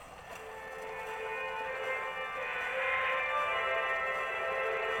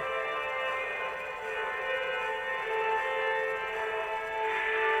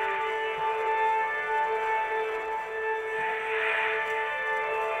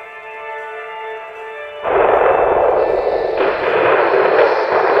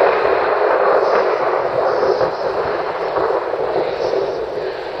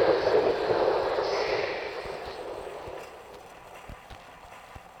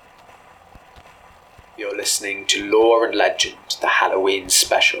You're listening to Lore and Legend, the Halloween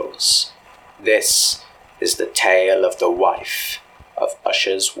specials. This is the tale of the wife of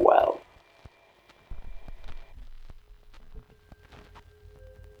Usher's Well.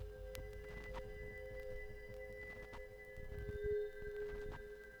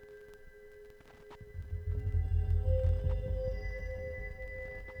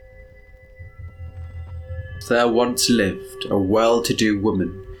 There once lived a well-to-do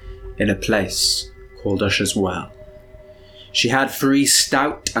woman in a place called Usher's Well. She had 3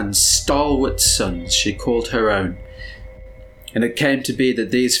 stout and stalwart sons she called her own, and it came to be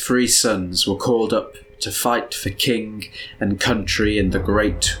that these 3 sons were called up to fight for king and country in the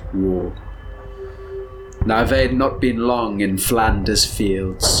Great War. Now they had not been long in Flanders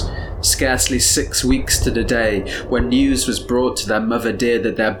fields, scarcely 6 weeks to the day, when news was brought to their mother dear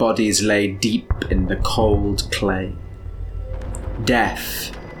that their bodies lay deep in the cold clay.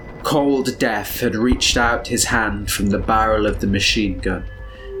 Death, cold death, had reached out his hand from the barrel of the machine gun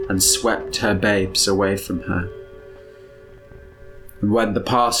and swept her babes away from her. And when the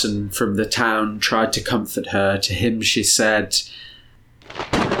parson from the town tried to comfort her, to him she said,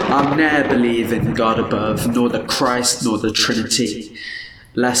 "I'll ne'er believe in God above, nor the Christ, nor the Trinity,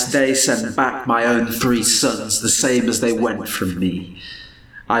 lest they send back my own 3 sons the same as they went from me.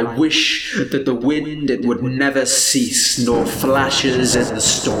 I wish that the wind it would never cease, nor flashes in the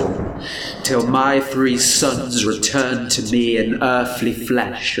storm, till my 3 sons return to me in earthly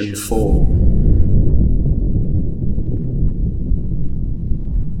flesh and form."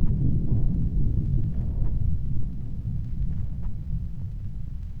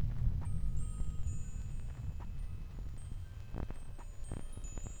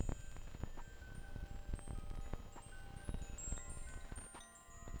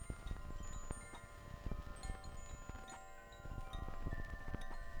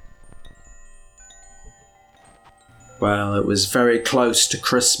 Well, it was very close to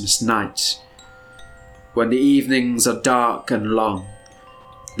Christmas night, when the evenings are dark and long,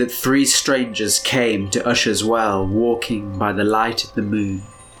 that 3 strangers came to Usher's Well, walking by the light of the moon.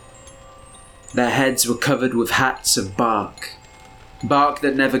 Their heads were covered with hats of bark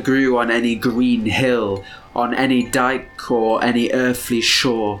that never grew on any green hill, on any dike or any earthly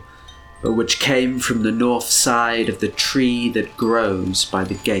shore, but which came from the north side of the tree that grows by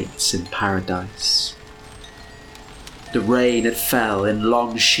the gates in paradise. The rain it fell in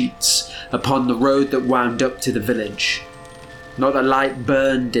long sheets upon the road that wound up to the village. Not a light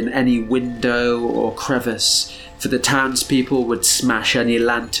burned in any window or crevice, for the townspeople would smash any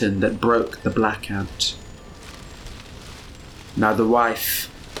lantern that broke the blackout. Now the wife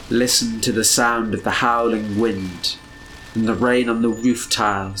listened to the sound of the howling wind and the rain on the roof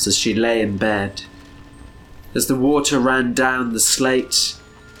tiles as she lay in bed. As the water ran down the slate,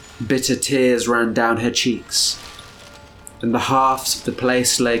 bitter tears ran down her cheeks, and the hearths of the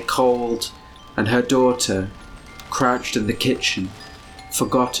place lay cold, and her daughter crouched in the kitchen,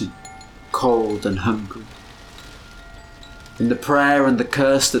 forgotten, cold and hungry. In the prayer and the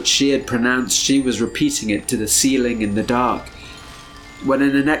curse that she had pronounced, she was repeating it to the ceiling in the dark, when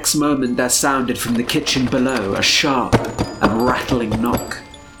in the next moment there sounded from the kitchen below a sharp and rattling knock.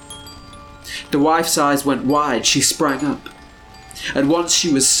 The wife's eyes went wide. She sprang up, and once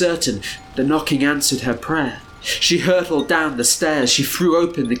she was certain the knocking answered her prayer, she hurtled down the stairs. She threw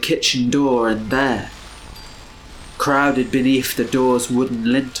open the kitchen door, and there, crowded beneath the door's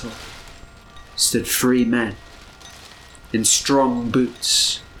wooden lintel, stood 3 men in strong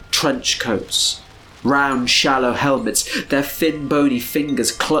boots, trench coats, round shallow helmets. Their thin bony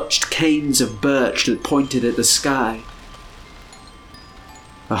fingers clutched canes of birch that pointed at the sky.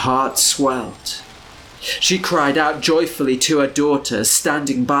 Her heart swelled. She cried out joyfully to her daughter,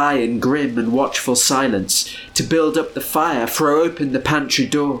 standing by in grim and watchful silence, to build up the fire, throw open the pantry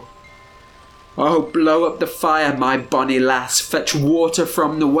door. "Oh, blow up the fire, my bonny lass, fetch water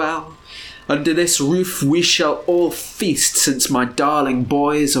from the well. Under this roof we shall all feast, since my darling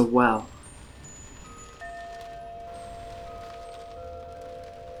boys are well."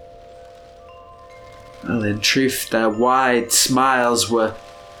 Well, in truth, their wide smiles were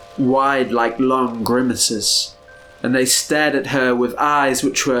wide like long grimaces, and they stared at her with eyes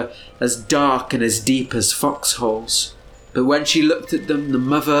which were as dark and as deep as foxholes. But when she looked at them, the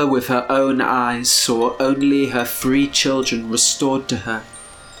mother with her own eyes saw only her 3 children restored to her,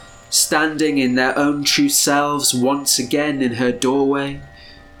 standing in their own true selves once again in her doorway,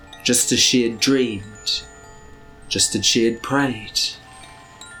 just as she had dreamed, just as she had prayed.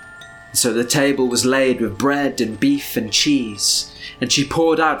 So the table was laid with bread and beef and cheese, and she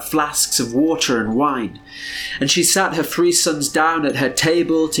poured out flasks of water and wine, and she sat her 3 sons down at her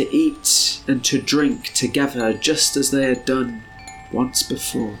table to eat and to drink together, just as they had done once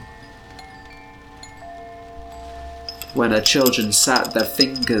before. When her children sat, their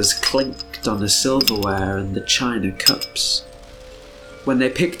fingers clinked on the silverware and the china cups. When they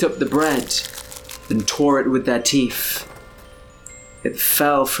picked up the bread and tore it with their teeth, it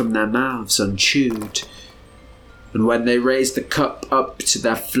fell from their mouths unchewed. And when they raised the cup up to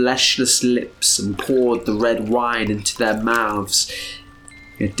their fleshless lips and poured the red wine into their mouths,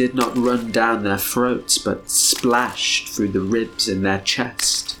 it did not run down their throats, but splashed through the ribs in their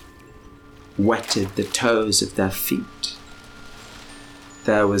chest, wetted the toes of their feet.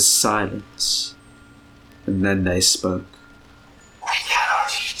 There was silence, and then they spoke. We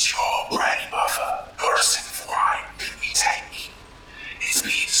cannot eat your bread, mother, nor a sip of wine can we take. It's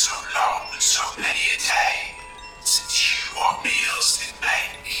been so long and so many a day since you our meals did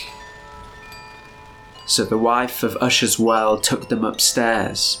make. So the wife of Usher's Well took them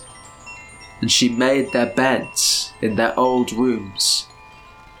upstairs, and she made their beds in their old rooms,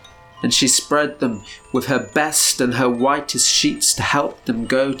 and she spread them with her best and her whitest sheets to help them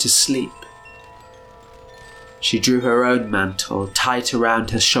go to sleep. She drew her own mantle tight around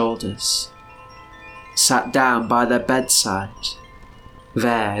her shoulders, sat down by their bedside,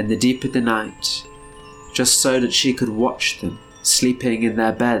 there in the deep of the night, just so that she could watch them sleeping in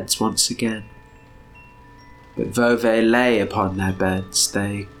their beds once again. But though they lay upon their beds,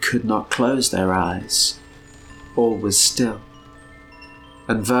 they could not close their eyes. All was still.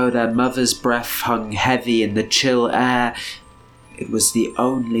 And though their mother's breath hung heavy in the chill air, it was the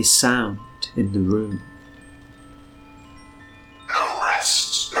only sound in the room. No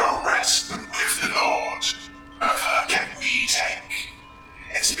rest, and with the Lord, mother can we take.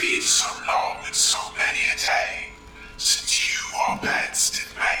 It's been so long and so many a day since you our beds did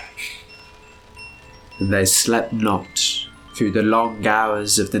make. And they slept not through the long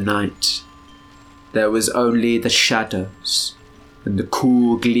hours of the night. There was only the shadows and the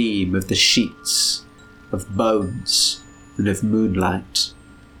cool gleam of the sheets, of bones and of moonlight.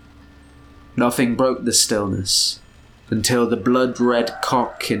 Nothing broke the stillness until the blood-red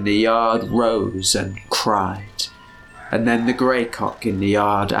cock in the yard rose and cried, and then the grey cock in the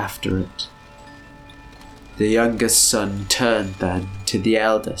yard after it. The youngest son turned then to the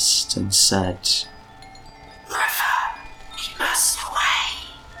eldest and said, "Brother, we must away."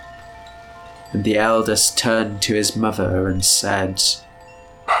 And the eldest turned to his mother and said,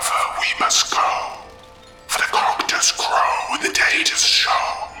 Mother, we must go, for the cock does crow and the day does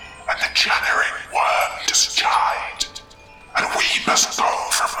show, and the chattering worm does chide, and we must go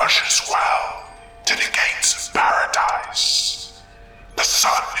from Usher's Well to the gates of paradise. The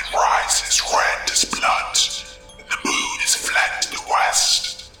sun it rises red as blood, and the moon is fled to the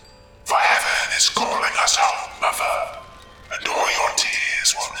west, for heaven is calling us home, mother, and all your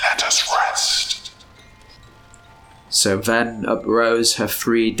tears won't let us rest. So then uprose her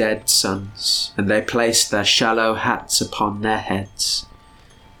 3 dead sons, and they placed their shallow hats upon their heads,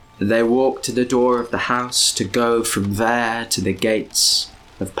 and they walked to the door of the house to go from there to the gates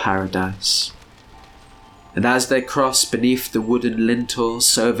of paradise. And as they crossed beneath the wooden lintel,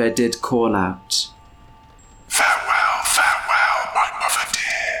 so they did call out, Farewell, farewell, my mother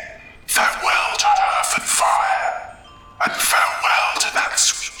dear, farewell to earth and fire, and farewell to that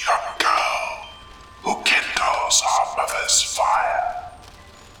sweet young girl who kindles our mother's fire.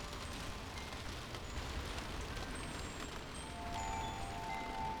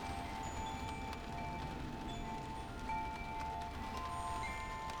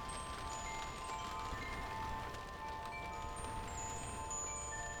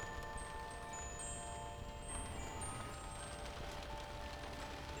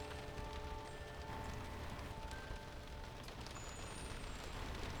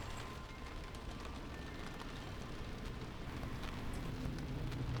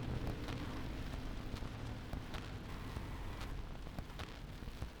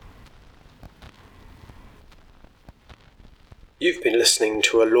 You've been listening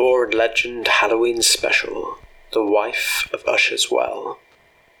to a Lore and Legend Halloween special, The Wife of Usher's Well.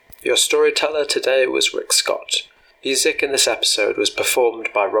 Your storyteller today was Rick Scott. Music in this episode was performed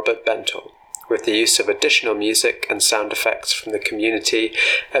by Robert Bentel, with the use of additional music and sound effects from the community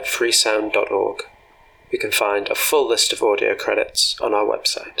at freesound.org. You can find a full list of audio credits on our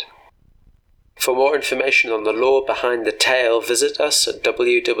website. For more information on the lore behind the tale, visit us at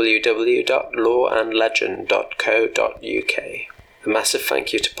www.loreandlegend.co.uk. A massive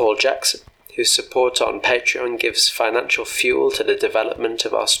thank you to Paul Jackson. whose support on Patreon gives financial fuel to the development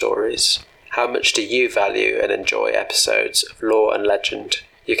of our stories. How much do you value and enjoy episodes of Lore and Legend?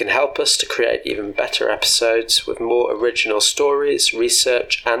 You can help us to create even better episodes with more original stories,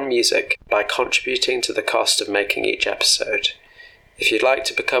 research and music by contributing to the cost of making each episode. If you'd like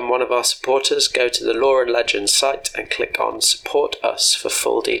to become one of our supporters, go to the Lore and Legend site and click on Support Us for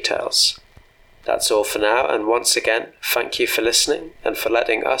full details. That's all for now, and once again, thank you for listening and for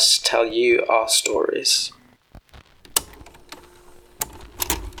letting us tell you our stories.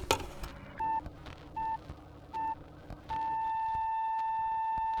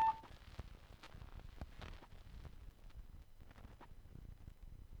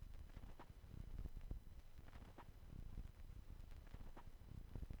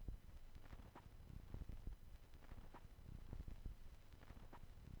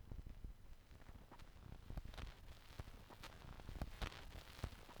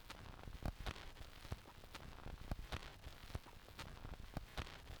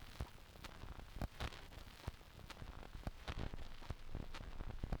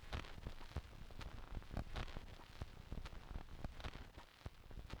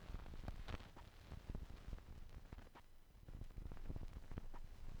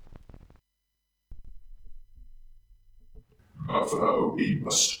 Mother, we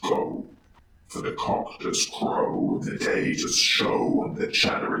must go, for the cock does crow, and the day does show, and the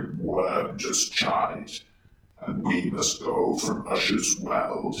chattering worm does chide, and we must go from Usher's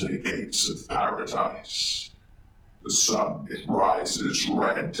Well to the gates of paradise. The sun, it rises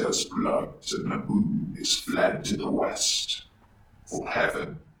red as blood, and the moon is fled to the west. For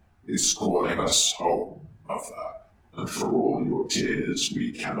heaven is calling us home, Mother, and for all your tears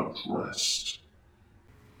we cannot rest.